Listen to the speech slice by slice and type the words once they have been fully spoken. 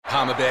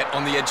Palmerbet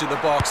on the edge of the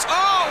box.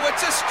 Oh,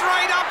 it's a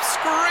straight-up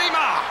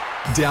screamer!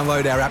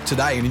 Download our app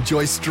today and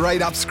enjoy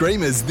straight-up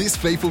screamers this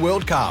FIFA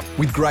World Cup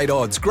with great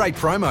odds, great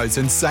promos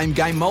and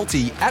same-game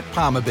multi at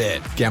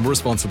Palmerbet. Gamble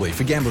responsibly.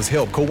 For Gamblers'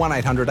 Help, call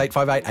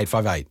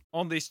 1-800-858-858.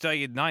 On this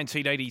day in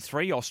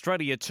 1983,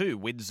 Australia 2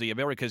 wins the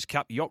America's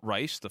Cup yacht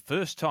race, the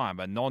first time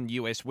a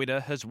non-US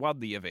winner has won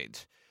the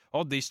event.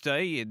 On this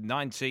day in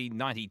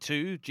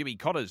 1992, Jimmy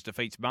Connors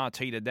defeats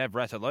Martina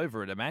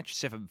Navratilova in a match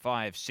 7-5,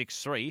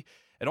 6-3.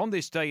 And on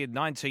this day in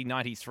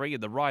 1993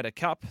 in the Ryder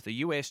Cup, the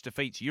US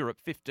defeats Europe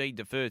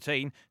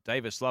 15-13.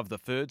 Davis Love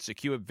III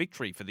secured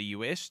victory for the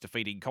US,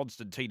 defeating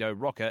Constantino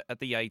Rocca at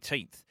the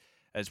 18th.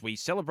 As we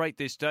celebrate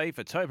this day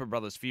for Tobin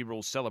Brothers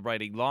Funerals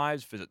Celebrating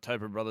Lives, visit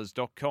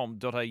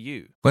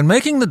tobinbrothers.com.au. When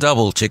making the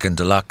double chicken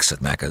deluxe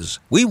at Macca's,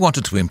 we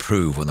wanted to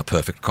improve on the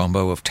perfect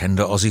combo of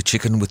tender Aussie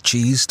chicken with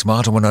cheese,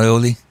 tomato and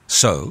aioli.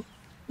 So,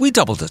 we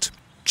doubled it.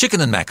 Chicken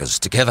and Macca's,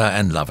 together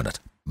and loving it.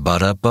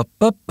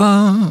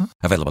 Ba-da-ba-ba-ba.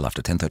 Available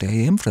after 10:30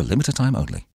 a.m. for a limited time only.